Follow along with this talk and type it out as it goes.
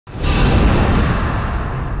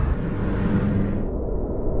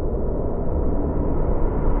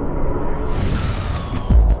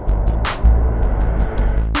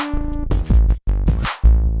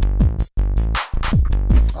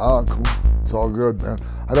all good, man.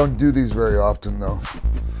 I don't do these very often, though.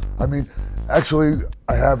 I mean, actually,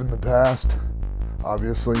 I have in the past,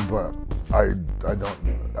 obviously, but I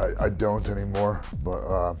don't anymore.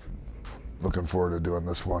 But looking forward to doing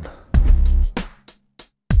this one.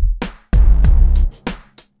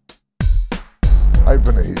 I've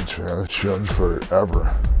been a huge fan of Shun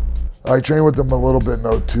forever. I trained with them a little bit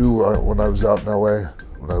in 02 when I was out in LA,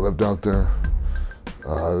 when I lived out there.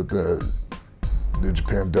 The New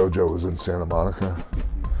Japan Dojo was in Santa Monica.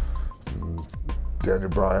 Daniel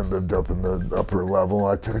Bryan lived up in the upper level.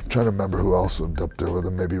 I'm trying to remember who else lived up there with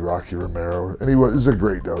him, maybe Rocky Romero. Anyway, it was a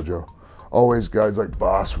great dojo. Always guys like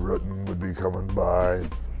Boss Rutten would be coming by.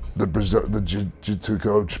 The jiu-jitsu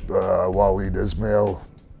coach, Waleed Ismail,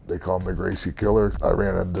 they call him the Gracie Killer. I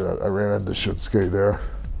ran into Shinsuke there,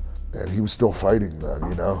 and he was still fighting then,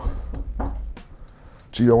 you know?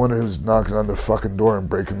 Gee, I wonder who's knocking on the fucking door and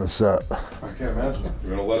breaking the set. I can't imagine. You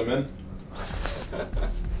gonna let him in?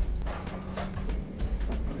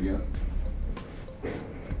 What do you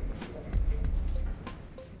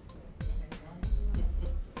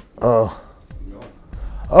got?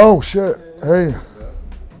 Oh shit, hey.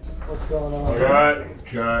 What's going on?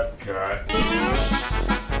 Cut.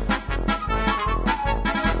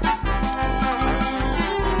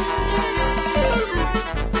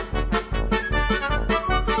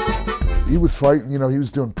 He was fighting, you know, he was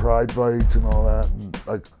doing pride fights and all that, and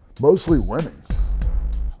like mostly winning.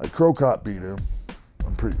 Like Crocott beat him.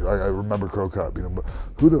 I remember Crocott beat him, but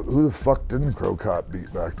who the fuck didn't Crocott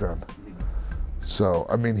beat back then? So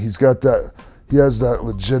I mean, he has that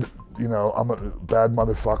legit, you know, I'm a bad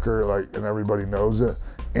motherfucker, like, and everybody knows it,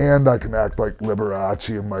 and I can act like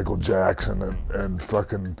Liberace and Michael Jackson and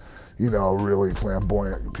fucking, you know, really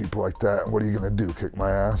flamboyant people like that. And what are you gonna do? Kick my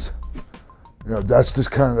ass? You know, that's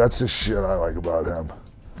just shit I like about him.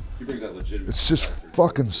 He brings that legitimate. It's just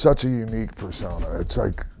fucking such a unique persona. It's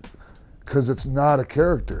like, because it's not a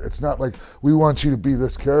character. It's not like, we want you to be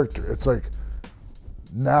this character. It's like,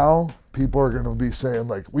 now people are gonna be saying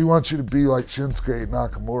like, we want you to be like Shinsuke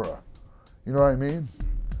Nakamura. You know what I mean?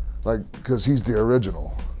 Like, because he's the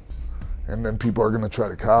original. And then people are gonna try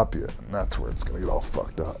to copy it. And that's where it's gonna get all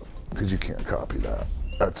fucked up. Because you can't copy that.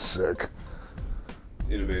 That's sick.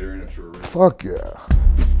 Innovator in a true original. Fuck yeah.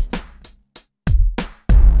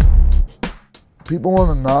 People want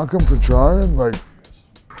to knock him for trying, like,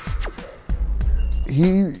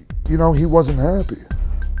 he wasn't happy.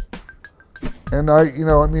 And I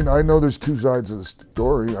mean, I know there's two sides of the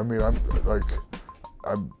story. I mean,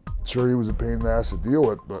 I'm sure he was a pain in the ass to deal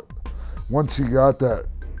with, but once he got the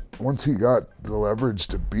leverage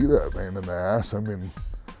to be that pain in the ass, I mean,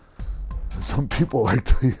 some people like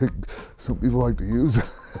to use it.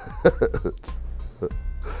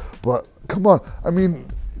 But come on, I mean,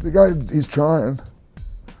 the guy, he's trying.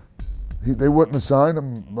 They wouldn't have signed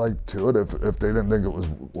him like to it if they didn't think it was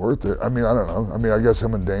worth it. I mean, I don't know. I mean, I guess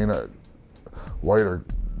him and Dana White are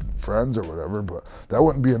friends or whatever, but that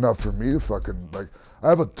wouldn't be enough for me to fucking, like, I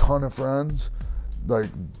have a ton of friends like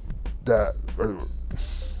that are,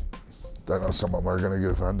 I know some of them are gonna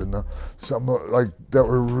get offended now. Some like that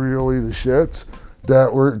were really the shits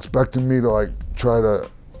that were expecting me to like try to,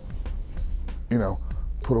 you know,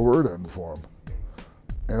 put a word in for them.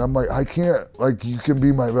 And I'm like, I can't, like, you can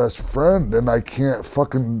be my best friend and I can't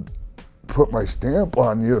fucking put my stamp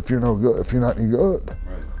on you if you're no good, if you're not any good.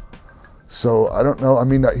 Right. So I don't know, I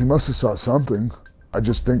mean, he must have saw something. I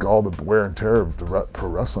just think all the wear and tear of the pro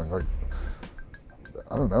wrestling, like,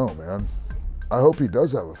 I don't know, man. I hope he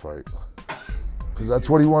does have a fight. Because that's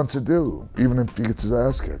what he wants to do, even if he gets his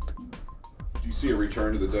ass kicked. Do you see a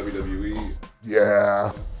return to the WWE?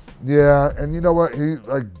 Yeah, yeah, and you know what? He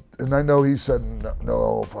like, and I know he said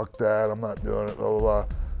no, fuck that, I'm not doing it, blah blah blah.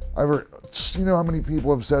 I've heard, you know how many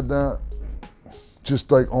people have said that?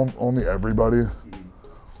 Just like only everybody.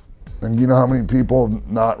 Mm-hmm. And you know how many people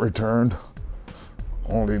have not returned?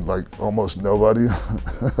 Only like almost nobody.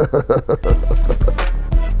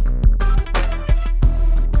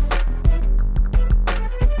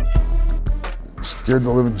 Scared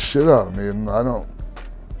the living shit out of me, and I don't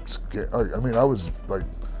scare. I mean, I was like,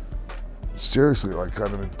 seriously, like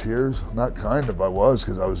kind of in tears. Not kind of, I was,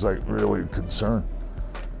 because I was like really concerned.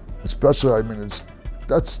 Especially, I mean,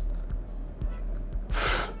 that's,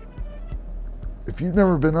 if you've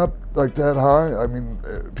never been up like that high, I mean,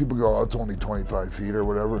 people go, oh, it's only 25 feet or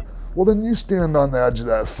whatever. Well, then you stand on the edge of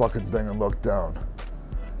that fucking thing and look down,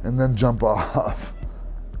 and then jump off,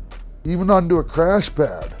 even onto a crash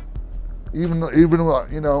pad. Even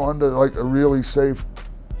you know, onto like a really safe,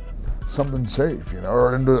 something safe, you know,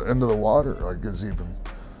 or into the water, like, is even,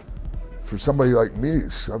 for somebody like me,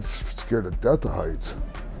 I'm scared to death of heights.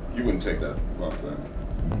 You wouldn't take that bump then?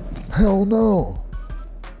 Hell no.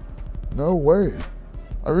 No way.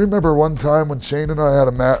 I remember one time when Shane and I had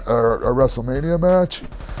a WrestleMania match,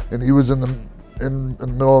 and he was in the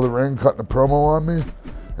middle of the ring cutting a promo on me,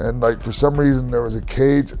 and like for some reason there was a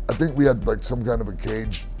cage. I think we had like some kind of a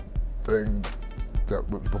cage thing that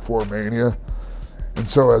was before Mania, and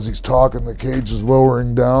so as he's talking, the cage is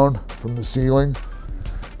lowering down from the ceiling,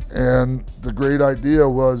 and the great idea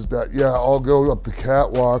was that I'll go up the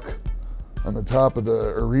catwalk on the top of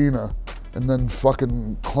the arena and then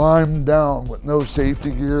fucking climb down with no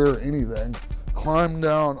safety gear or anything, climb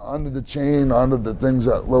down onto the chain, onto the things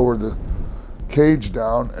that lower the cage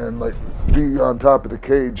down, and like be on top of the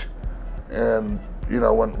cage, and you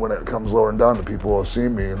know, when it comes lowering down, the people will see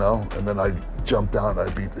me, you know, and then I jump down and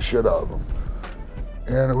I beat the shit out of them.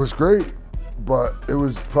 And it was great, but it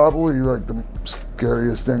was probably like the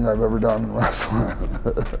scariest thing I've ever done in wrestling.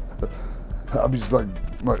 I was like,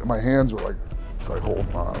 my hands were like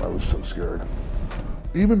holding on. I was so scared.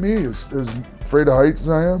 Even me, as afraid of heights as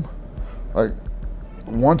I am, like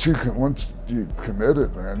once you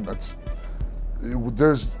committed, man,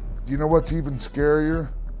 there's, you know what's even scarier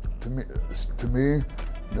to me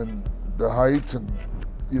than the heights and,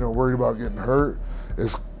 you know, worried about getting hurt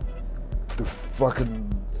is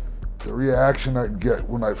the reaction I'd get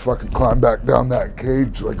when I fucking climb back down that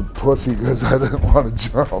cage like a pussy because I didn't want to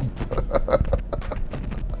jump.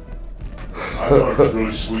 I thought it was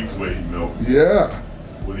really sweet the way he milked. Yeah.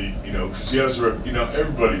 When he, you know, because he has, you know,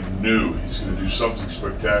 everybody knew he's going to do something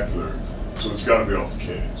spectacular, so it's got to be off the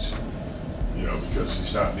cage. You know, because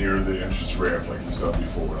he's not near the entrance ramp like he's done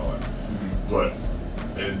before and on. But,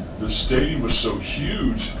 and the stadium was so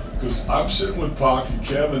huge, because I'm sitting with Pac and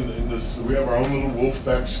Kevin in this, we have our own little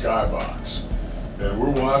Wolfpack skybox, and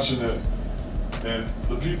we're watching it, and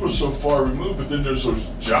the people are so far removed, but then there's those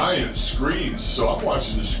giant screens, so I'm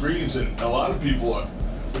watching the screens, and a lot of people,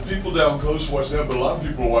 the people down close watching that, but a lot of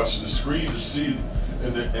people are watching the screen to see,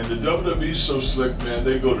 and the WWE's so slick, man,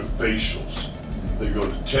 they go to facials. They go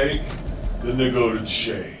to Take, then they go to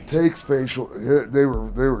Shane. Take's facial, they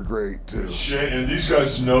were great too. Shane, and these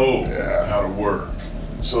guys know how to work.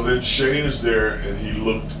 So then Shane is there, and he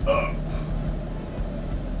looked up,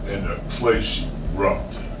 and the place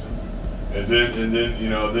erupted. And then you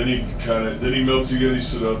know, then he milked again. He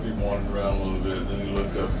stood up, he wandered around a little bit, and then he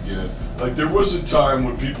looked up again. Like there was a time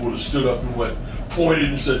when people would have stood up and pointed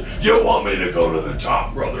and said, "You want me to go to the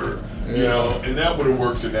top, brother?" Yeah. You know, and that would have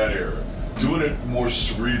worked in that era. Doing it more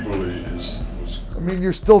cerebrally was. I mean,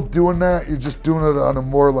 you're still doing that. You're just doing it on a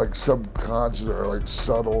more like subconscious or like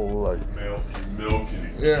subtle, like. You're milking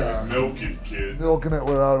it. Yeah. You're milking it, kid. Milking it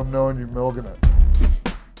without them knowing you're milking it.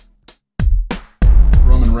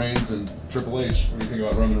 Roman Reigns and Triple H. What do you think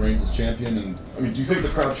about Roman Reigns as champion? And I mean, do you think the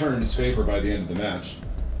crowd turned in his favor by the end of the match?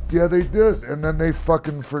 Yeah, they did, and then they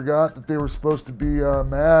fucking forgot that they were supposed to be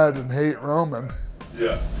mad and hate Roman.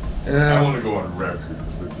 Yeah. And I want to go on record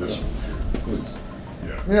with this one too. Please.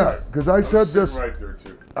 Yeah, because I said this. Right there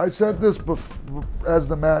too. I said this as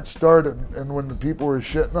the match started, and when the people were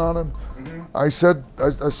shitting on him, I said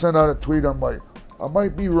I sent out a tweet. I'm like, I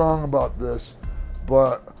might be wrong about this,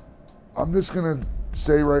 but I'm just gonna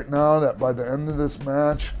say right now that by the end of this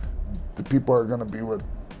match, the people are gonna be with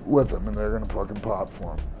him, and they're gonna fucking pop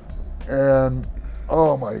for him. And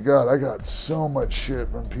oh my god, I got so much shit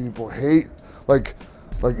from people hate, like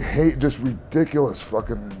hate, just ridiculous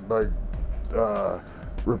fucking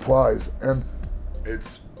replies, and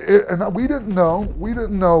and we didn't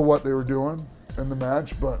know what they were doing in the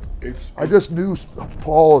match, but I just knew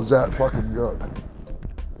Paul is that fucking good.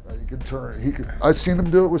 He could turn. I seen him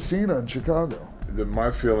do it with Cena in Chicago.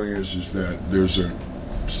 My feeling is that there's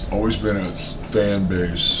always been a fan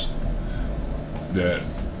base that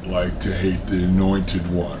like to hate the anointed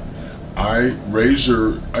one. I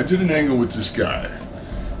did an angle with this guy,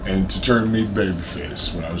 and to turn me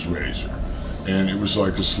babyface when I was Razor. And it was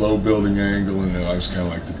like a slow building angle, and I was kind of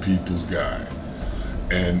like the people's guy.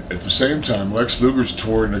 And at the same time, Lex Luger's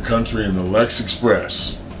touring the country in the Lex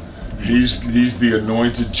Express. He's the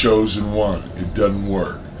anointed chosen one. It doesn't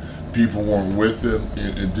work. People weren't with him,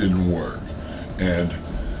 it didn't work. And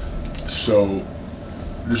so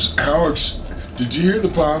did you hear the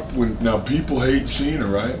pop when, now people hate Cena,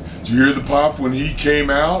 right? Did you hear the pop when he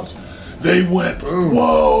came out? They went,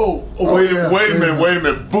 whoa! Oh, wait a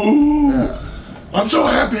minute, boo! Yeah. I'm so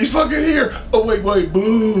happy he's fucking here. Oh wait,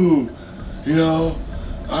 boo! You know,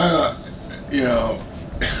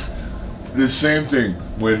 the same thing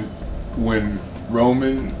when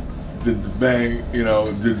Roman did the bang, you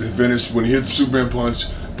know, did the finish when he hit the Superman punch.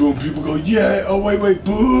 Boom! People go, yeah. Oh wait,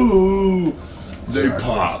 boo! They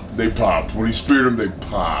popped. They popped. When he speared him, they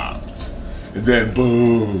popped. And then,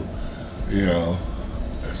 boo. You know.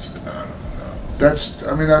 I don't know.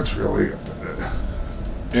 That's really...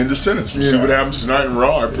 End of sentence. We'll see what happens tonight in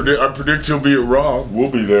Raw. I predict he'll be at Raw. We'll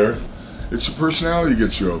be there. It's your personality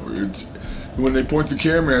gets you over. It's when they point the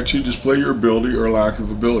camera at you, display your ability or lack of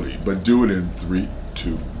ability, but do it in 3,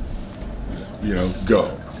 2. You know,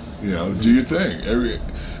 go. You know, do your thing.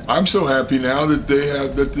 I'm so happy now that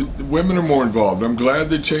the women are more involved. I'm glad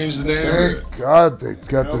they changed the name. Thank God they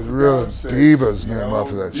got the real Diva's name off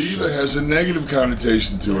of that shit. Diva has a negative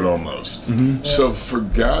connotation to it almost. So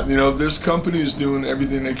this company is doing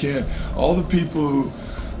everything they can.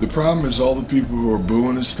 The problem is all the people who are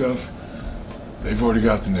booing and stuff, they've already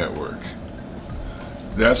got the network.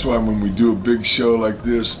 That's why when we do a big show like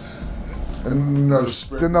this, and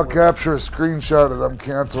then they'll capture a screenshot of them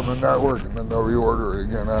canceling the network, and then they'll reorder it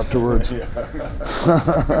again afterwards. I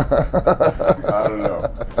don't know.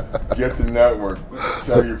 Get the network.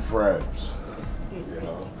 Tell your friends. You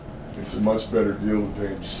know, it's a much better deal than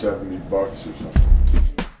paying $70 or something.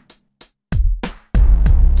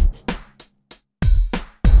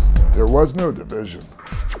 There was no division.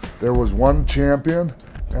 There was one champion,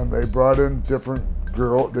 and they brought in different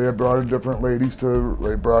they had brought in different ladies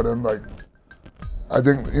they brought in, like, I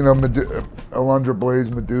think, Alundra Blaze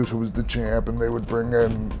Medusa was the champ, and they would bring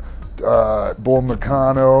in Bull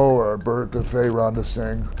Nakano or Bertha Faye Ronda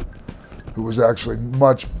Singh, who was actually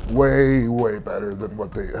way better than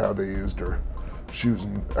how they used her. She was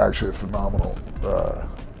actually a phenomenal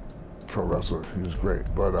pro wrestler. She was great,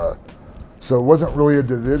 but so it wasn't really a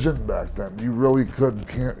division back then. You really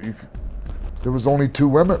there was only 2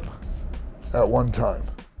 women at one time.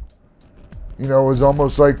 It was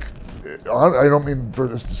almost like, I don't mean for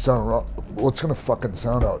this to sound wrong. Well, it's gonna fucking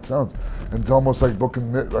sound how it sounds. It's almost like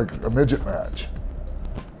booking like a midget match,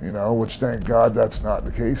 which thank God that's not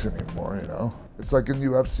the case anymore. It's like in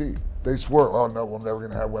UFC. They swore, oh no, we're never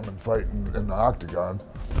gonna have women fight in the octagon.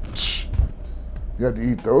 You had to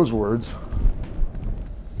eat those words.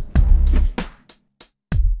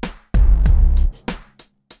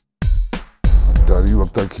 I thought he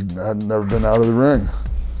looked like he had never been out of the ring.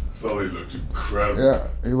 I thought he looked incredible. Yeah,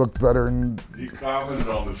 he looked better. He commented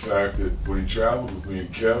on the fact that when he traveled with me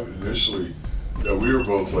and Kev initially, we were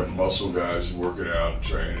both like muscle guys and working out and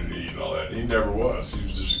training and eating and all that. And he never was. He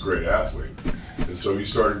was just a great athlete. And so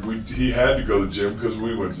he had to go to the gym because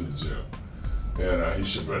we went to the gym. And he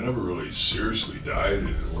said, but I never really seriously dieted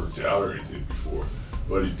and worked out or anything before.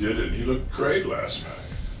 But he did it, and he looked great last night.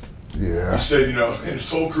 Yeah. He said, in his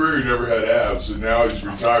whole career he never had abs, and now he's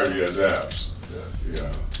retired, he has abs.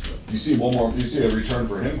 Yeah. You see a return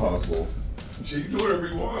for him possible. He can do whatever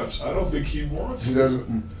he wants. I don't think he wants He to.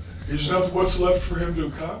 doesn't. There's nothing what's left for him to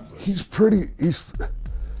accomplish. He's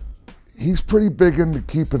pretty big into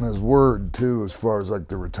keeping his word too, as far as like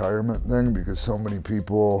the retirement thing, because so many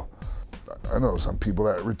people, I know some people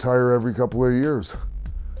that retire every couple of years,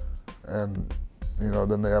 and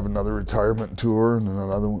then they have another retirement tour and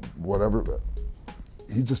another whatever. But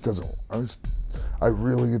he just doesn't. I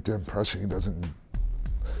really get the impression he doesn't.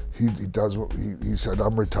 He does what he said.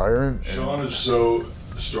 I'm retiring. Shawn is so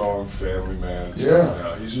strong, family man.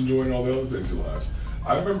 Yeah. He's enjoying all the other things in life.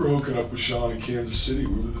 I remember hooking up with Shawn in Kansas City.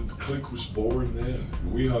 The clique was born then.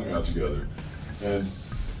 We hung out together, and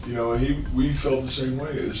we felt the same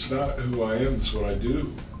way. It's not who I am; it's what I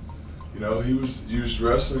do. He used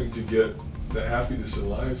wrestling to get the happiness in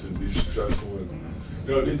life and be successful. And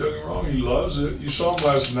don't get me wrong, he loves it. You saw him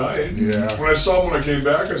last night. Yeah. When I saw him when I came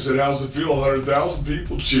back, I said, "How's it feel? 100,000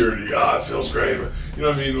 people cheering." It feels great. You know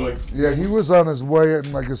what I mean? Like. Yeah, he was on his way,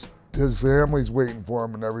 and like his family's waiting for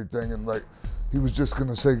him and everything, and like he was just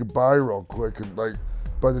gonna say goodbye real quick, and like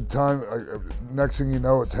by the time next thing you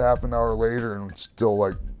know, it's half an hour later, and still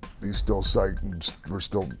like he's still psyched, and we're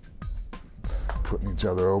still putting each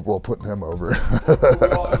other over. Well, putting him over.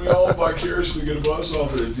 we all vicariously get a buzz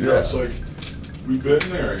off it. It's like. We've been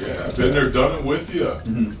there, yeah. Been there, done it with you.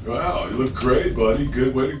 Mm-hmm. Wow, you look great, buddy.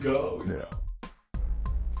 Good way to go. Yeah.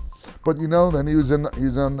 But then he was in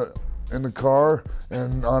the car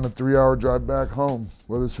and on a 3-hour drive back home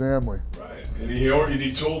with his family. Right, and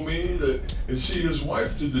he told me that, and see, his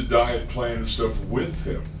wife did the diet plan and stuff with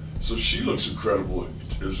him, so she looks incredible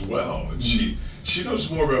as well, and she knows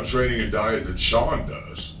more about training and diet than Shawn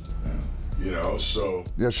does. So.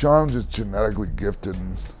 Yeah, Shawn's just genetically gifted.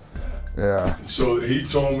 Yeah. So he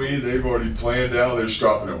told me they've already planned out. They're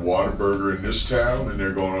stopping at Whataburger in this town, and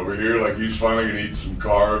they're going over here. Like he's finally gonna eat some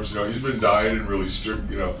carbs. He's been dieting really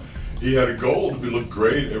strict. He had a goal to look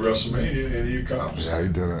great at WrestleMania, and he accomplished it. Yeah, he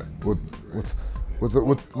did it.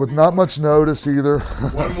 with not much notice either.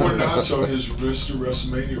 One more notch on his Mr.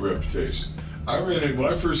 WrestleMania reputation. I ran in,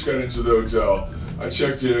 when I first got into the hotel, I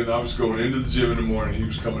checked in, I was going into the gym in the morning, he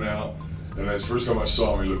was coming out, and the first time I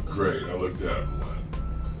saw him, he looked great. I looked at him and went,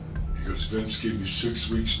 he goes, Vince gave you 6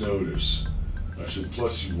 weeks notice. I said,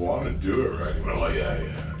 plus you want to do it, right? He went, oh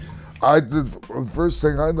yeah. The first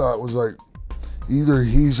thing I thought was like, either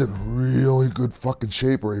he's in really good fucking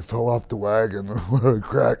shape or he fell off the wagon or a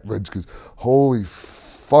crack bench, because holy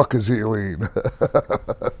fuck is he lean.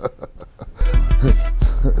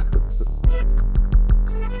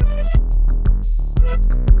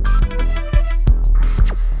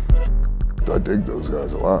 I dig those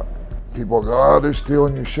guys a lot. People go, oh, they're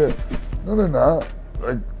stealing your shit. No, they're not.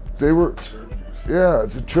 Like, they were, yeah,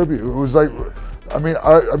 it's a tribute. It was like, I mean,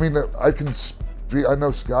 I can speak, I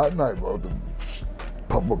know Scott and I both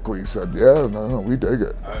publicly said, yeah, no, we dig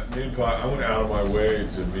it. I went out of my way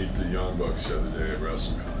to meet the Young Bucks the other day at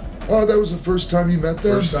WrestleMania. Oh, that was the first time you met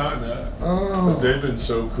them? First time, yeah. Oh. Because they've been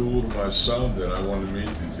so cool to my son that I wanted to meet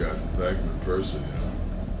these guys and thank them in person,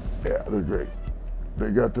 you know. Yeah, they're great. They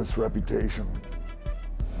got this reputation.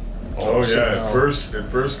 Oh yeah, at first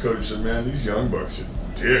Cody said, man, these Young Bucks are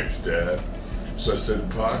dicks, Dad. So I said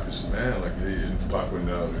to Pac, I said, man, like Pac would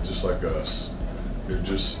know, they're just like us. They're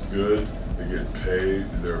just good, they get paid,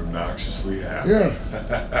 they're obnoxiously happy. Yeah.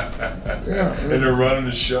 Yeah. And they're running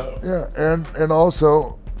the show. Yeah, and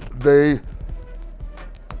also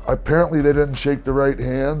apparently they didn't shake the right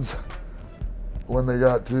hands when they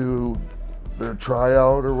got to their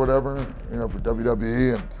tryout or whatever, you know, for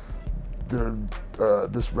WWE, and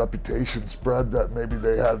this reputation spread that maybe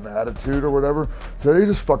they had an attitude or whatever, so they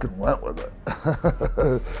just fucking went with it.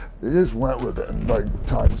 They just went with it, and like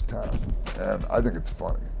times 10, and I think it's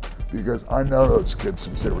funny because I know those kids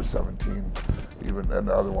since they were 17, even, and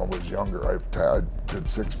the other one was younger. I did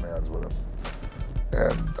 6-mans with him,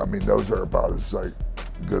 and I mean those are about as like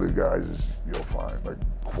good a guys as you'll find, like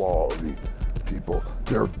quality people.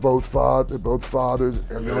 They're both fathers.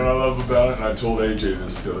 And you know what I love about it? And I told AJ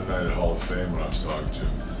this the other night at Hall of Fame when I was talking to him.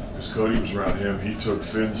 Because Cody was around him, he took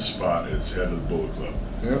Finn's spot as head of the Bullet Club.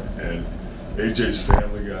 Yep. And AJ's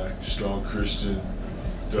family guy, strong Christian,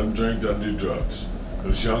 doesn't drink, doesn't do drugs.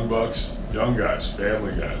 Those Young Bucks, young guys,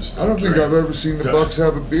 family guys. I don't think I've ever seen the Bucks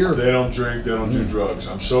have a beer. They don't drink, they don't do drugs.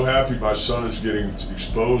 I'm so happy my son is getting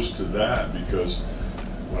exposed to that, because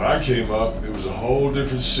when I came up, it was a whole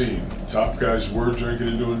different scene. Top guys were drinking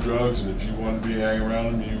and doing drugs, and if you wanted to be hanging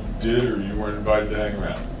around them, you did, or you weren't invited to hang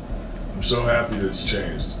around. I'm so happy that it's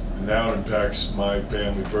changed. And now it impacts my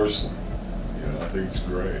family personally. You know, I think it's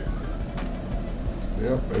great.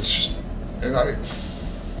 Yeah,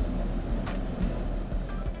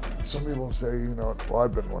 some people say, you know, well,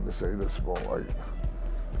 I've been one to say this, well, like,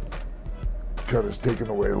 kind of taken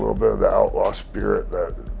away a little bit of the outlaw spirit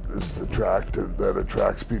that is attractive, that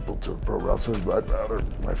attracts people to pro wrestlers, but I'd rather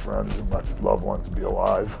my friends and my loved ones be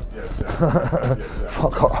alive. Yeah, exactly. Yeah, exactly.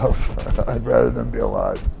 Fuck off. I'd rather them be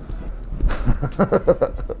alive.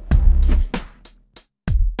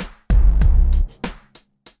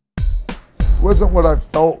 It wasn't what I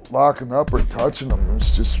felt locking up or touching them. It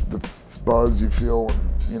was just the buzz you feel,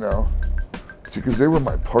 you know. See, because they were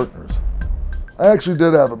my partners. I actually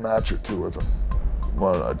did have a match or two with them.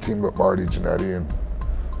 I teamed with Marty Jannetty and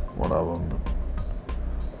one of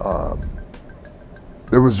them.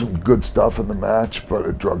 There was some good stuff in the match, but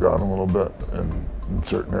it drug on a little bit in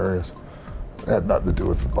certain areas. It had nothing to do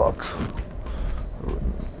with the Bucks.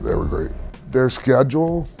 They were great. Their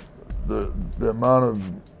schedule, the amount of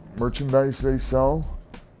merchandise they sell,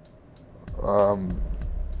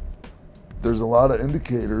 there's a lot of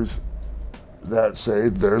indicators that say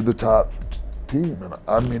they're the top team. And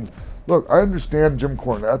I mean, look, I understand Jim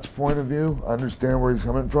Cornette's point of view. I understand where he's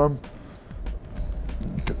coming from.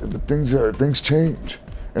 But things change,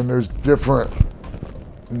 and there's different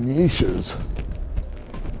niches.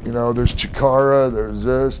 You know, there's Chikara, there's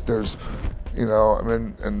this, there's, you know, I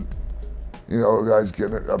mean, and you know, guys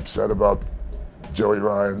getting upset about Joey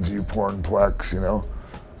Ryan's pornplex. You know,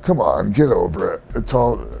 come on, get over it. It's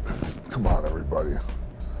all, come on, everybody,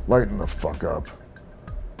 lighten the fuck up.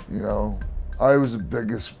 You know, I was as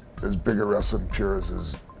big a wrestling purist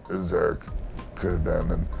as Eric could have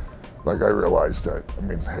been, and like I realized that, I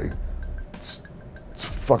mean, hey, it's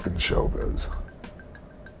fucking showbiz.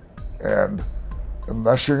 And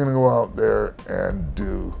unless you're gonna go out there and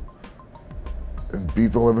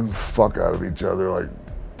beat the living fuck out of each other like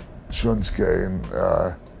Shinsuke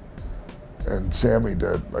and Sami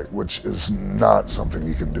did, like, which is not something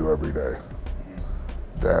you can do every day,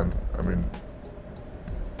 then, I mean,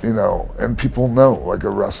 you know, and people know, like a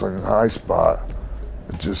wrestling high spot,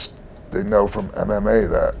 it just, they know from MMA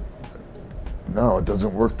that, no, it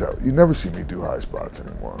doesn't work that way. You never see me do high spots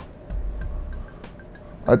anymore.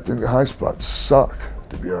 I think high spots suck,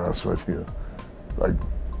 to be honest with you. Like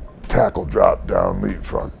tackle, drop down,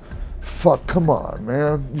 leapfrog. Fuck, come on,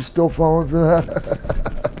 man. You still falling for that?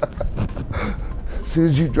 As soon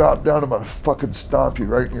as you drop down, I'm gonna fucking stomp you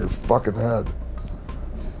right in your fucking head.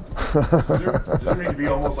 Does there need to be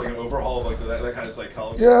almost like an overhaul of like that kind of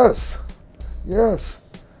psychology? Yes, yes.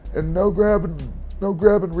 And no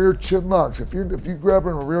grabbing rear chin locks. If you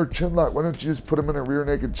grabbing a rear chin lock, why don't you just put him in a rear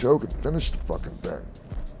naked choke and finish the fucking thing?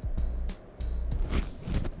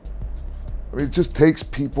 I mean, it just takes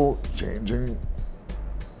people changing.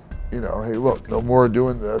 You know, hey, look, no more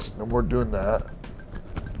doing this, no more doing that.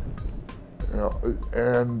 You know,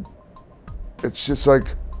 and it's just like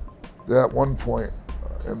at one point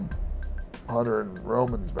in Hunter and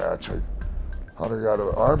Roman's match, Hunter got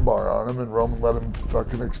an arm bar on him and Roman let him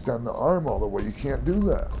fucking extend the arm all the way. You can't do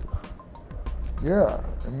that. Yeah,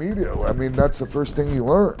 immediately. I mean, that's the first thing you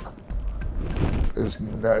learn. Is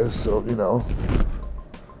so, you know,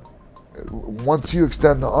 once you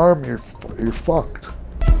extend the arm, you're fucked.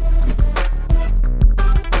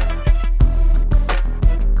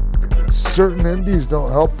 Certain indies don't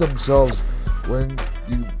help themselves when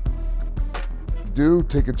you do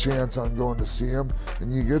take a chance on going to see them,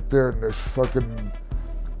 and you get there and there's fucking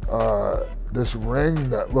this ring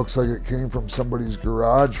that looks like it came from somebody's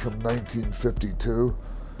garage from 1952,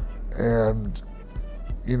 and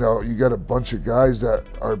you know, you got a bunch of guys that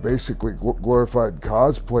are basically glorified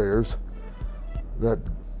cosplayers that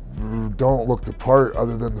don't look the part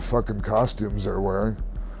other than the fucking costumes they're wearing,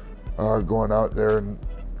 going out there and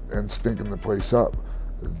stinking the place up.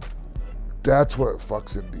 That's what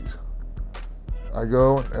fucks indies. I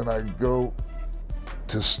go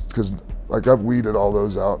to, because like I've weeded all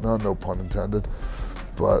those out now, no pun intended,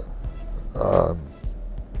 but the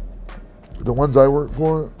ones I work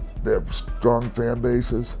for, they have strong fan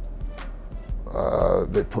bases.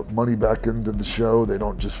 They put money back into the show. They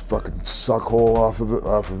don't just fucking suck hole off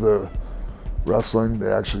of the wrestling.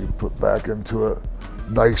 They actually put back into it.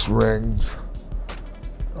 Nice rings.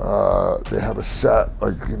 They have a set,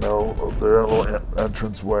 like, you know, their little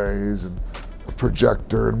entrance ways and a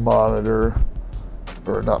projector and monitor,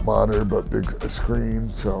 or not monitor, but big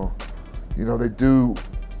screen. So, you know, they do.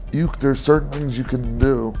 There's certain things you can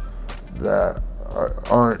do that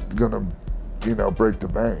aren't gonna, you know, break the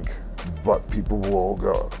bank, but people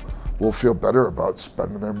will feel better about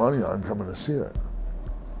spending their money on coming to see it.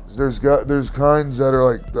 There's kinds that are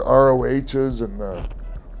like the ROHs and the,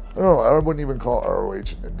 I don't know, I wouldn't even call ROH an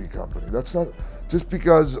indie company. That's not, just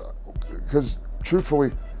because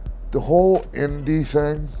truthfully, the whole indie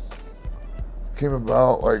thing came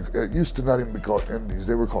about, like, it used to not even be called indies,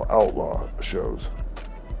 they were called outlaw shows.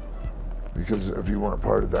 Because if you weren't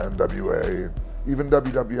part of the NWA, even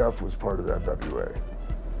WWF was part of the NWA.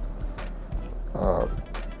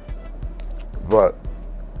 But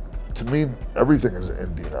to me, everything is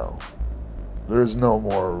indie now. There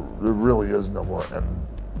really is no more, and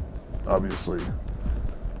obviously,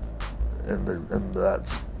 in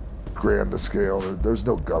that grand scale, there's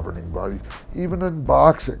no governing body. Even in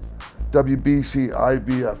boxing, WBC,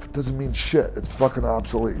 IBF, it doesn't mean shit. It's fucking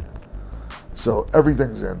obsolete. So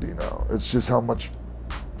everything's indie now. It's just how much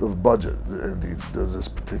of a budget the indie does this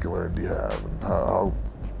particular indie have, and how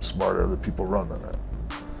smart are the people running it.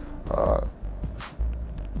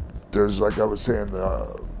 There's, like I was saying, the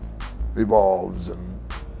Evolves and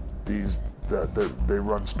these that they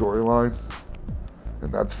run storyline,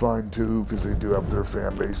 and that's fine too, because they do have their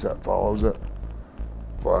fan base that follows it.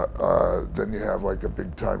 But then you have like a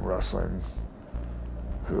big time wrestling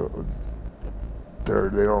who they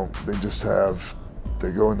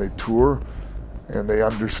go and they tour, and they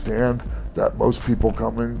understand that most people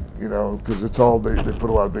coming, you know, because it's all, they put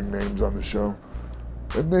a lot of big names on the show,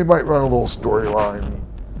 and they might run a little storyline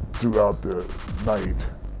throughout the night.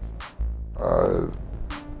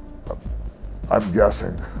 I'm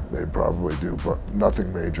guessing they probably do, but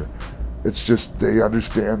nothing major. It's just they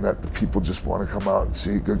understand that the people just want to come out and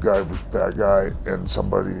see good guy versus bad guy, and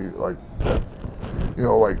somebody like that, you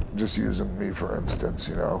know, like just using me for instance,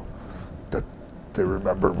 you know, that they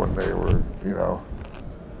remember when they were, you know,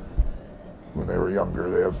 when they were younger,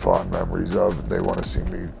 they have fond memories of, and they want to see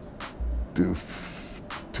me do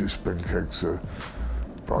 2 spin kicks, a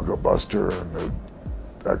Bronco Buster and the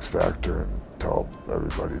X Factor, and tell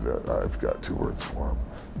everybody that I've got 2 words for them.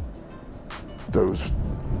 There's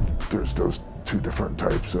those 2 different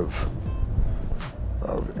types of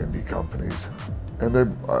indie companies, and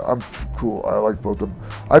I'm cool. I like both of them.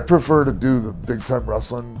 I prefer to do the big time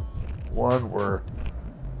wrestling one where,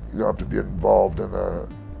 you don't have to be involved in a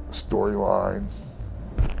storyline.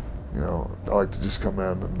 You know, I like to just come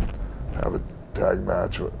in and have a tag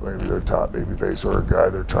match with maybe their top babyface or a guy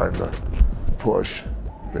they're trying to push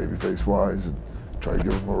babyface wise and try to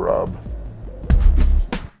give him a rub.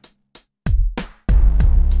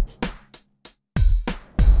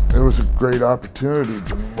 It was a great opportunity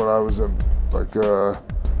when I was in like a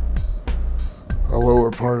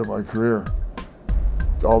lower part of my career.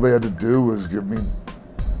 All they had to do was give me,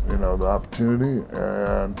 you know, the opportunity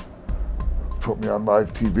and put me on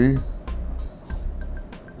live TV.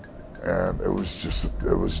 And it was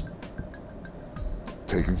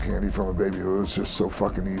taking candy from a baby. It was just so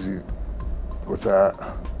fucking easy with that.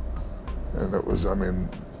 And it was, I mean,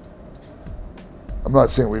 I'm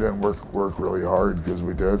not saying we didn't work really hard, because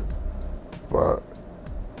we did, but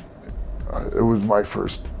it was my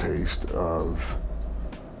first taste of,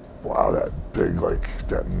 wow, that big, like,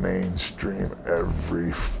 that mainstream,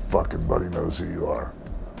 every fucking buddy knows who you are.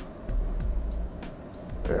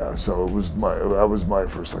 Yeah, so that was my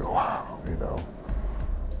first, like, wow, you know.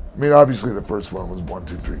 I mean, obviously the first one was 1,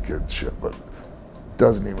 2, 3 Kid shit, but it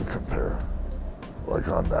doesn't even compare, like,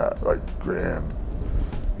 on that, like, grand,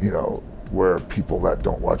 you know, where people that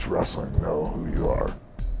don't watch wrestling know who you are.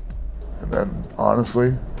 And then,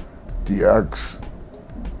 honestly, DX,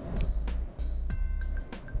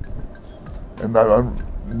 and I'm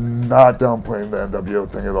not downplaying the NWO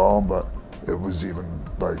thing at all, but it was even,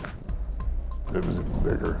 like, it was even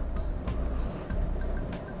bigger.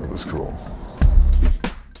 It was cool.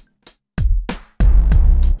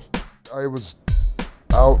 I was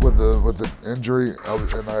out with the injury,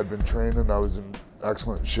 and I had been training. I was in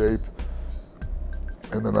excellent shape.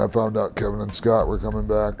 And then I found out Kevin and Scott were coming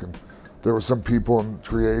back, and there were some people in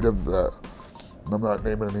creative that, I'm not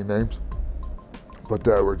naming any names, but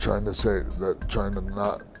that were trying to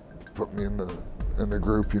not put me in the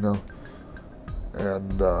group, you know,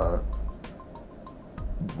 and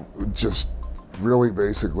just really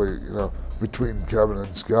basically, you know, between Kevin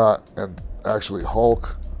and Scott and actually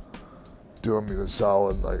Hulk doing me the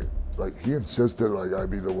solid, like he insisted like I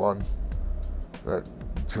be the one that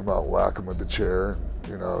come out and whack him with the chair.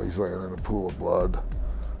 You know, he's laying in a pool of blood.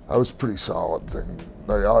 I was pretty solid thing.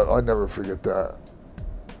 Like, I never forget that,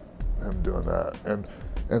 him doing that.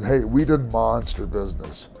 And hey, we did monster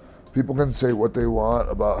business. People can say what they want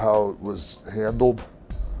about how it was handled,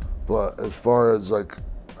 but as far as like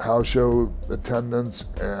house show attendance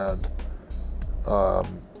and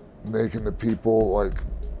making the people like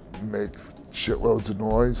make shitloads of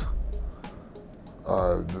noise,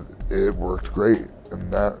 it worked great.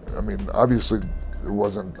 And that, I mean, obviously it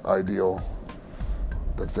wasn't ideal,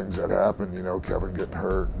 the things that happened, you know, Kevin getting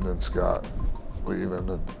hurt and then Scott leaving.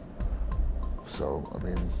 And so, I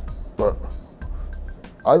mean, but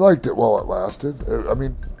I liked it while it lasted. I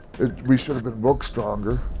mean, we should have been booked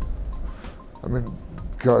stronger. I mean,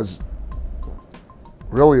 because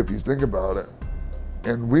really, if you think about it,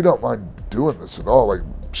 and we don't mind doing this at all, like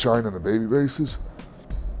shining the baby bases.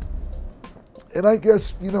 And I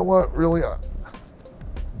guess, you know what, really, I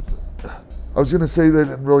was gonna say they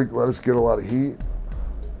didn't really let us get a lot of heat,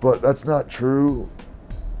 but that's not true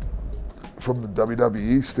from the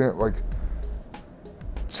WWE stand. Like,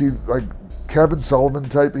 see, like Kevin Sullivan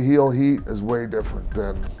type of heel heat is way different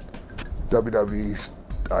than WWE's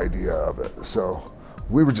idea of it. So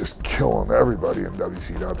we were just killing everybody in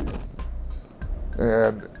WCW.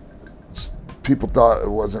 And people thought it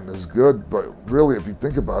wasn't as good, but really, if you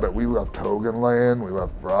think about it, we left Hogan land, we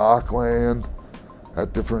left Rock land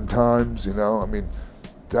at different times, you know? I mean,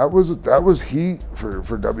 that was heat for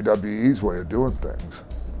WWE's way of doing things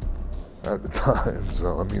at the time.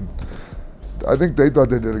 So, I mean, I think they thought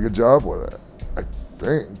they did a good job with it. I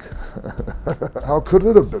think. How could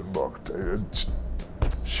it have been booked?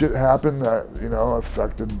 Shit happened that, you know,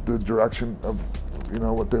 affected the direction of, you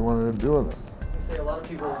know, what they wanted to do with it. I say a lot of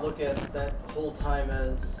people look at that whole time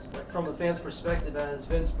as, like, from the fans' perspective, as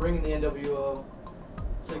Vince bringing the NWO.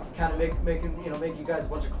 So you kind of make you guys a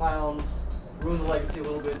bunch of clowns, ruin the legacy a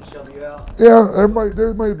little bit, and shove you out. Yeah,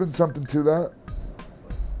 there might have been something to that.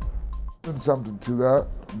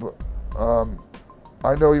 But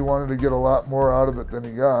I know he wanted to get a lot more out of it than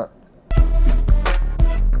he got.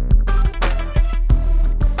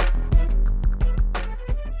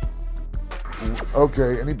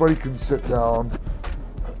 Okay, anybody can sit down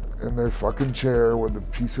in their fucking chair with a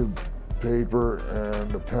piece of paper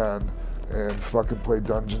and a pen and fucking play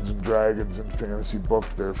Dungeons and Dragons and fantasy book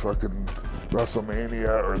their fucking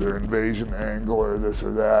Wrestlemania or their invasion angle or this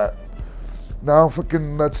or that. Now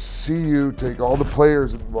fucking let's see you take all the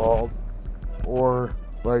players involved, or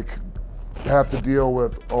like have to deal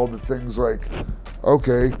with all the things like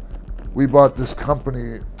okay, we bought this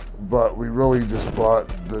company, but we really just bought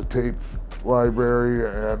the tape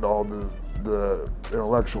library and all the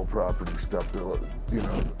intellectual property stuff, you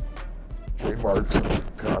know, trademarks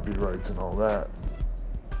and copyrights and all that.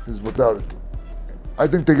 Because without it, I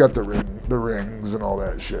think they got the rings and all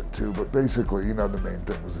that shit too, but basically, you know, the main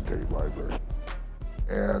thing was the tape library.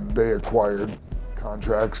 And they acquired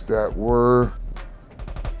contracts that were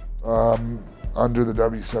under the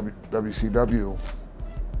WCW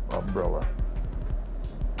umbrella,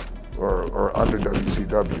 or under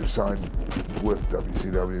WCW, signed with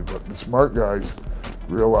WCW. But the smart guys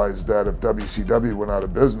realized that if WCW went out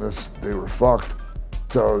of business, they were fucked.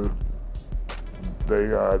 So they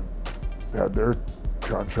had their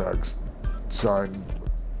contracts signed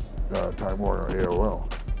with Time Warner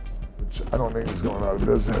AOL, which I don't think is going out of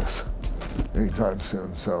business anytime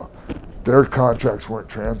soon. So their contracts weren't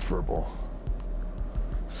transferable.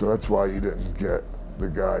 So that's why you didn't get the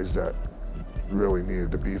guys that really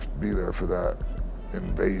needed to be there for that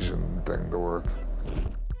invasion thing to work.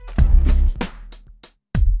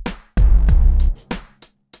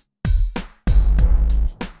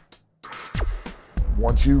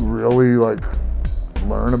 Once you really like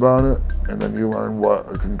learn about it, and then you learn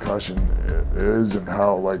what a concussion is and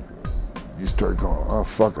how like you start going, oh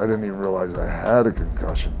fuck, I didn't even realize I had a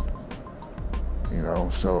concussion. You know,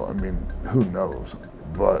 so I mean, who knows?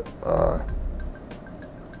 But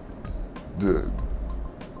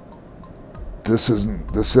this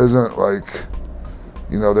isn't like,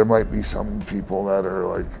 you know, there might be some people that are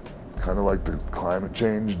like kind of like the climate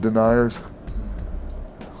change deniers.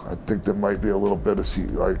 I think there might be a little bit of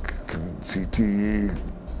CTE,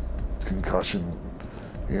 concussion,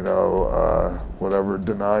 you know, whatever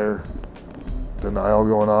denial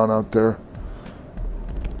going on out there.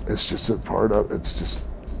 It's just a part of, it's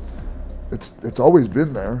always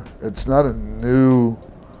been there. It's not a new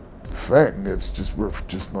thing. It's just, we're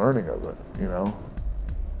just learning of it, you know?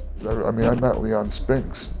 I mean, I met Leon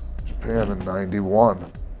Spinks, Japan in '91,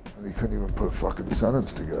 and he couldn't even put a fucking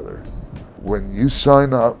sentence together. When you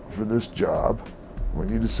sign up for this job, when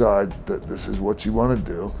you decide that this is what you want to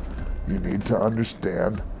do, you need to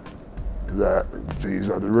understand that these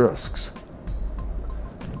are the risks.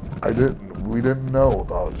 We didn't know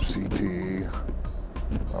about CTE,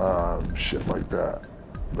 shit like that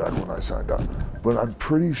back when I signed up. But I'm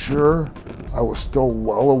pretty sure I was still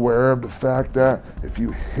well aware of the fact that if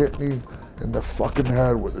you hit me in the fucking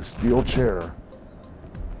head with a steel chair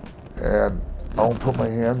and I don't put my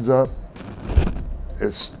hands up,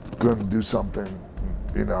 it's gonna do something,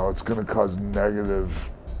 you know, it's gonna cause negative,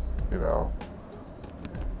 you know,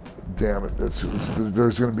 damage.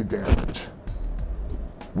 There's gonna be damage.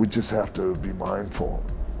 We just have to be mindful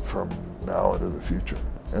from now into the future.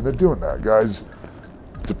 And they're doing that, guys.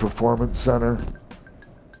 It's a performance center.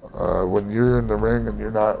 When you're in the ring and you're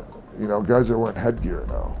not, you know, guys are wearing headgear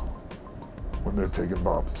now when they're taking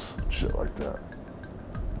bumps and shit like that.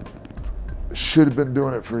 Should have been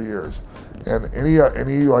doing it for years. And any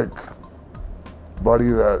like buddy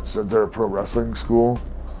that said they're a pro wrestling school,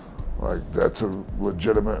 like that's a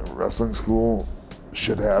legitimate wrestling school,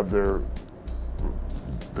 should have their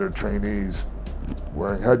trainees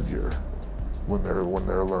wearing headgear when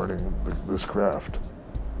they're learning this craft.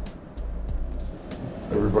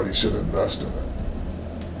 Everybody should invest in it.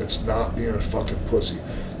 It's not being a fucking pussy.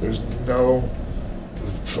 There's no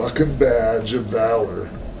fucking badge of valor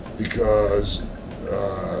because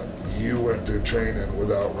you went through training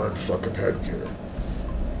without wearing fucking headgear.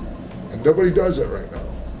 And nobody does it right now,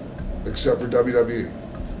 except for WWE.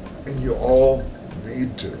 And you all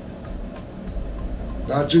need to.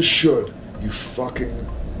 Not just should, you fucking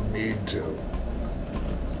need to.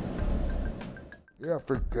 Yeah,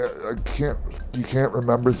 you can't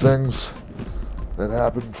remember things that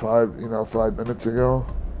happened 5 minutes ago.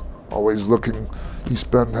 Always looking, you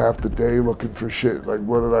spend half the day looking for shit, like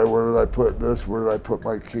where did I put this? Where did I put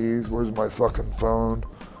my keys? Where's my fucking phone?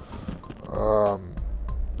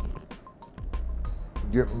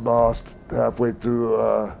 Getting lost halfway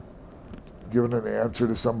through giving an answer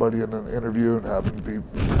to somebody in an interview and having to be in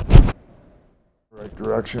the right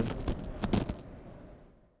direction.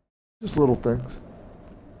 Just little things.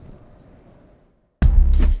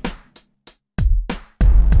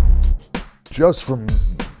 Just from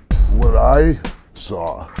what I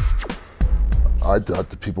saw, I thought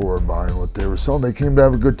the people were buying what they were selling. They came to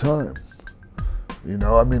have a good time. You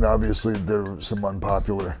know, I mean, obviously there were some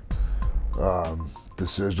unpopular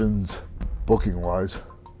decisions, booking-wise.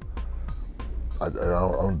 I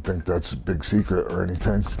don't think that's a big secret or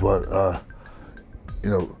anything, but you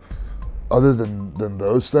know, other than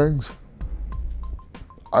those things,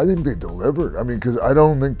 I think they delivered. I mean, because I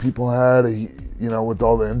don't think people had with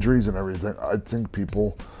all the injuries and everything, I think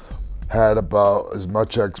people had about as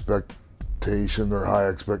much expectation or high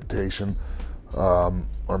expectation,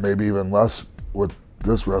 or maybe even less with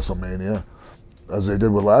this WrestleMania as they did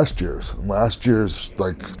with last year's. And last year's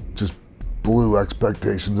just blew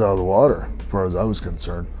expectations out of the water, as far as I was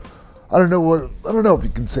concerned. I don't know if you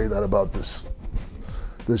can say that about this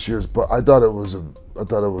year's, but I thought it was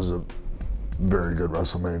a very good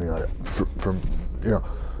WrestleMania.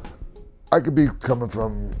 I could be coming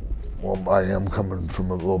from, I am coming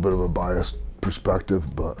from a little bit of a biased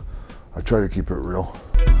perspective, but I try to keep it real.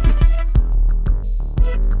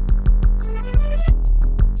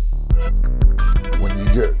 When you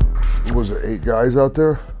get, was there 8 guys out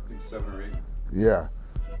there? I think 7 or 8. Yeah.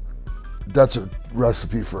 That's a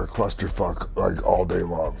recipe for a clusterfuck, all day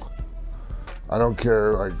long. I don't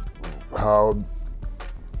care, how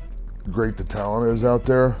great the talent is out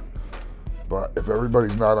there, but if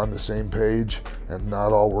everybody's not on the same page and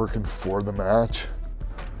not all working for the match,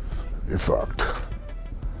 you're fucked.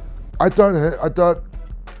 I thought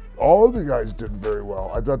all of the guys did very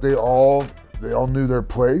well. I thought they all knew their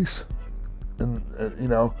place, and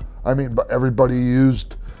but everybody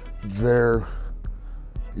used their,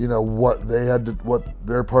 what they had to, what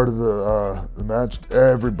their part of the match.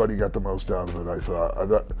 Everybody got the most out of it. I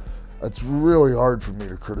thought it's really hard for me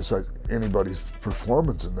to criticize anybody's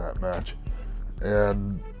performance in that match.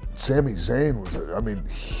 And Sami Zayn was,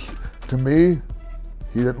 to me,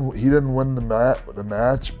 he didn't win the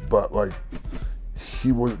match, but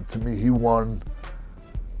he won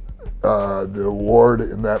the award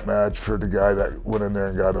in that match for the guy that went in there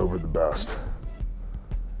and got over the best,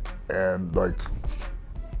 and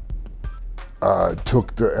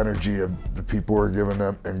took the energy of the people were giving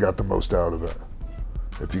him and got the most out of it.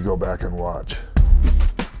 If you go back and watch,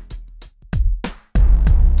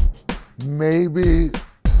 maybe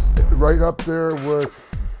right up there with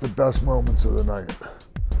the best moments of the night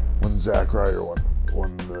when Zack Ryder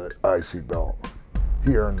won the IC belt.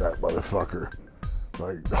 He earned that motherfucker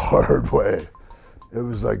the hard way. It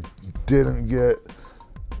was didn't get,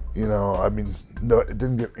 no, it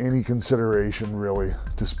didn't get any consideration really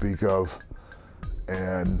to speak of,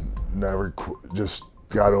 and never just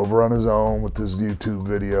got over on his own with his YouTube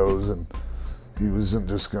videos, and he wasn't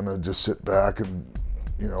just gonna just sit back and,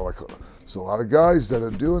 there's a lot of guys that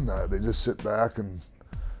are doing that. They just sit back and,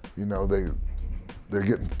 they're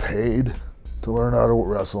getting paid to learn how to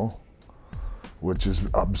wrestle, which is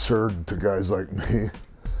absurd to guys like me.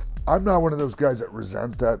 I'm not one of those guys that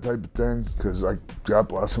resent that type of thing, because God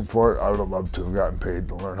bless him for it. I would have loved to have gotten paid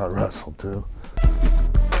to learn how to wrestle too.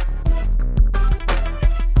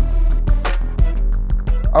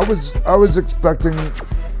 I was expecting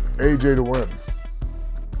AJ to win.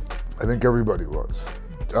 I think everybody was.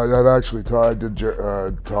 I did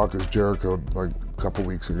talk as Jericho a couple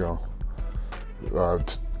weeks ago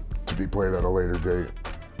to be played at a later date,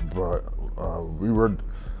 but we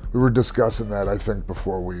were discussing that, I think,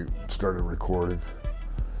 before we started recording,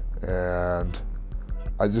 and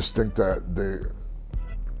I just think that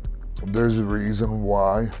there's a reason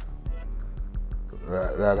why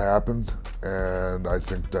that happened, and I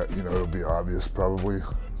think that it'll be obvious probably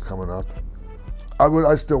coming up.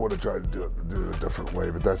 I still would have tried to do it a different way,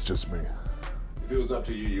 but that's just me. If it was up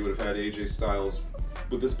to you, you would have had AJ Styles.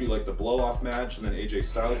 Would this be the blow-off match and then AJ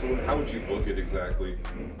Styles would win? How would you book it exactly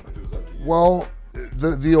if it was up to you? Well,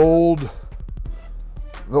 the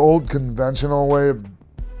old conventional way of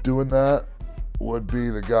doing that would be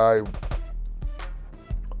the guy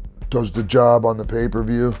does the job on the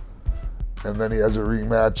pay-per-view, and then he has a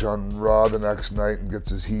rematch on Raw the next night and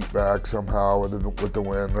gets his heat back somehow with the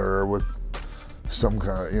win, or with some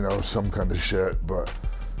kind of shit. But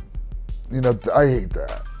I hate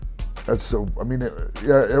that. That's so.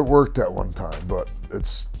 It worked at one time, but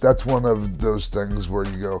that's one of those things where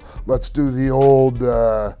you go, let's do the old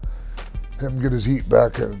him get his heat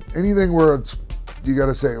back, and anything where you got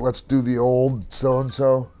to say, let's do the old so and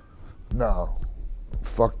so. No,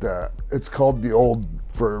 fuck that. It's called the old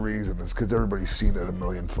for a reason. It's because everybody's seen it a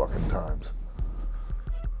million fucking times.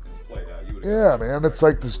 It's played out. Yeah, man. It's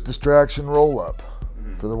like this distraction roll up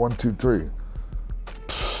for the 1, 2, 3.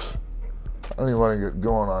 I don't even want to get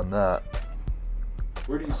going on that.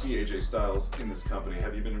 Where do you see AJ Styles in this company?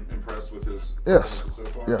 Have you been impressed with his Yes. so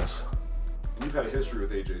far? Yes. And you've had a history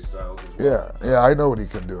with AJ Styles as well. Yeah, I know what he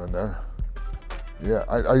can do in there. Yeah,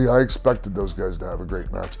 I expected those guys to have a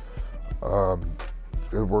great match.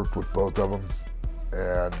 It worked with both of them,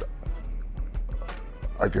 and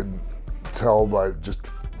I can tell by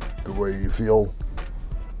just the way you feel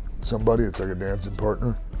somebody, it's like a dancing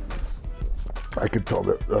partner. I could tell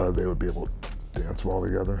that they would be able to dance well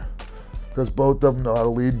together. Because both of them know how to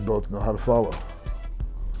lead and both know how to follow.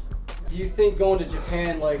 Do you think going to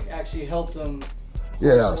Japan like actually helped him?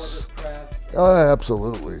 Yes.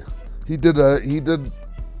 Absolutely. He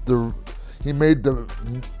made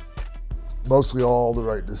mostly all the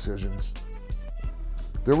right decisions.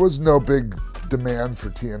 There was no big demand for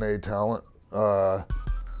TNA talent. The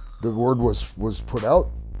word was put out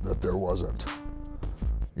that there wasn't.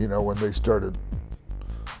 You know, when things started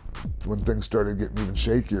getting even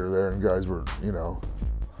shakier there and guys were, you know,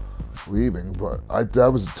 leaving. But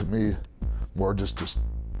that was, to me, more just a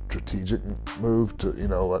strategic move to, you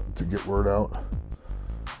know, to get word out.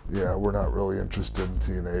 Yeah, we're not really interested in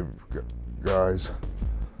TNA guys.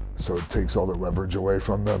 So it takes all the leverage away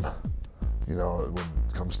from them, you know, when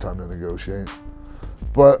it comes time to negotiate.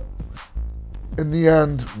 But in the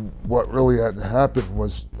end, what really had to happen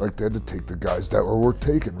was, like, they had to take the guys that were worth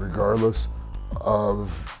taking, regardless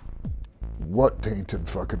of what tainted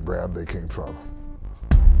fucking brand they came from.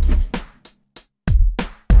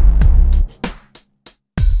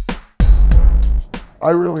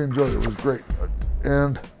 I really enjoyed it. It was great.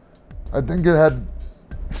 And I think it had,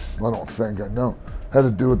 I know, had to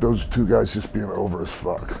do with those two guys just being over as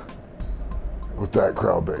fuck with that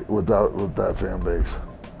crowd base, with that fan base.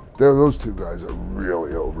 Those two guys are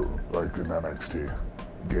really over, like in NXT,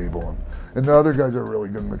 Gable and the other guys are really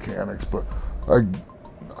good mechanics, but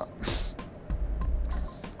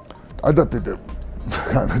I thought they did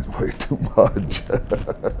kind of way too much.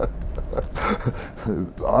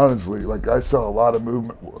 Honestly, like, I saw a lot of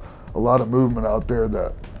movement out there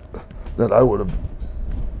that I would have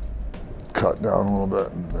cut down a little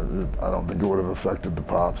bit, and I don't think it would have affected the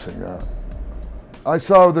pops. Yeah, I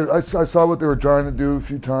saw what they were trying to do a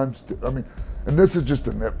few times. I mean, and this is just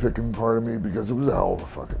a nitpicking part of me because it was a hell of a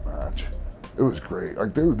fucking match. It was great.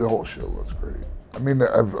 Like, the whole show was great. I mean,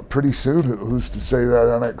 pretty soon, who's to say that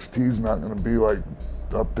NXT is not going to be like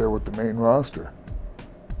up there with the main roster?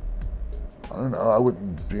 I don't know. I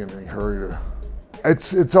wouldn't be in any hurry to.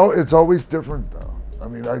 It's always different though. I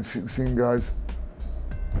mean, I've seen guys.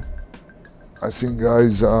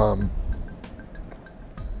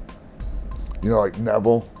 You know, like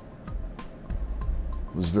Neville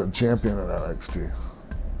was the champion in NXT,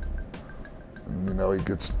 and you know he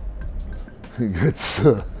gets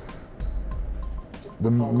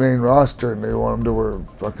the main roster, and they want him to wear a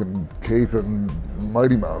fucking cape and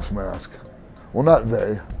Mighty Mouse mask. Well, not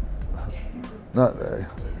they,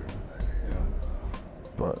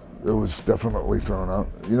 but it was definitely thrown out.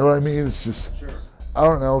 You know what I mean? It's just, sure. I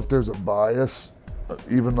don't know if there's a bias,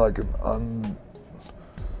 even like they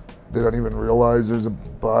don't even realize there's a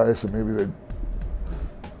bias, and maybe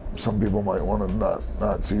some people might want to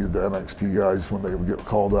not see the NXT guys when they get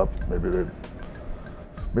called up. Maybe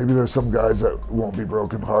there's some guys that won't be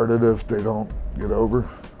brokenhearted if they don't get over.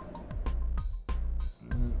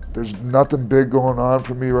 There's nothing big going on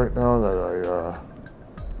for me right now that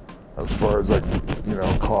as far as, like, you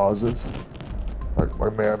know, causes. Like my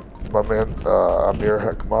man Amir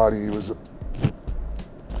Hekmati, he was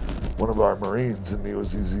one of our Marines, and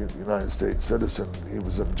he's a United States citizen. He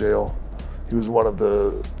was in jail. He was one of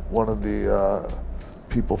the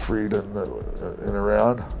people freed in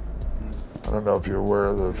Iran. I don't know if you're aware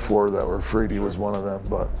of the 4 that were freed. He was one of them,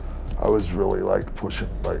 but I was really, like, pushing,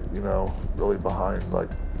 like, you know, really behind, like,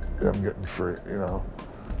 them getting free, you know,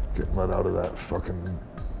 getting let out of that fucking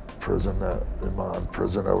prison, that Iman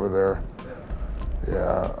prison over there.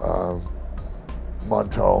 Yeah,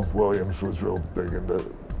 Montel Williams was real big into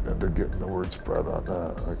getting the word spread on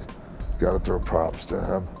that. Like, got to throw props to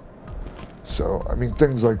him. So, I mean,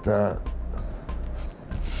 things like that.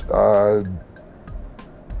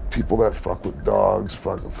 People that fuck with dogs,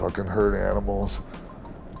 fucking hurt animals.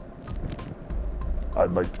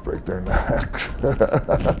 I'd like to break their necks.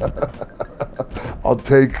 I'll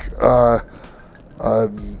take,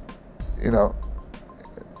 you know,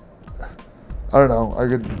 I don't know, I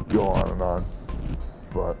could go on and on,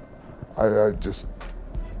 but I just,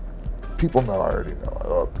 people know, I already know, I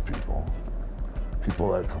love the people.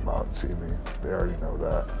 People that come out and see me, they already know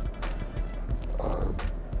that.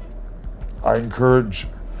 I encourage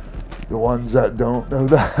the ones that don't know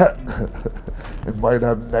that and might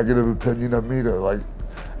have a negative opinion of me to, like,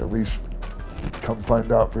 at least come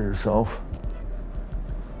find out for yourself.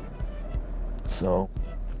 So,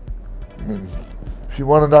 I mean, if you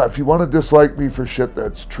want to dislike me for shit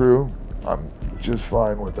that's true, I'm just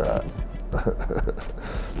fine with that.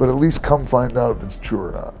 But at least come find out if it's true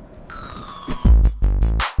or not.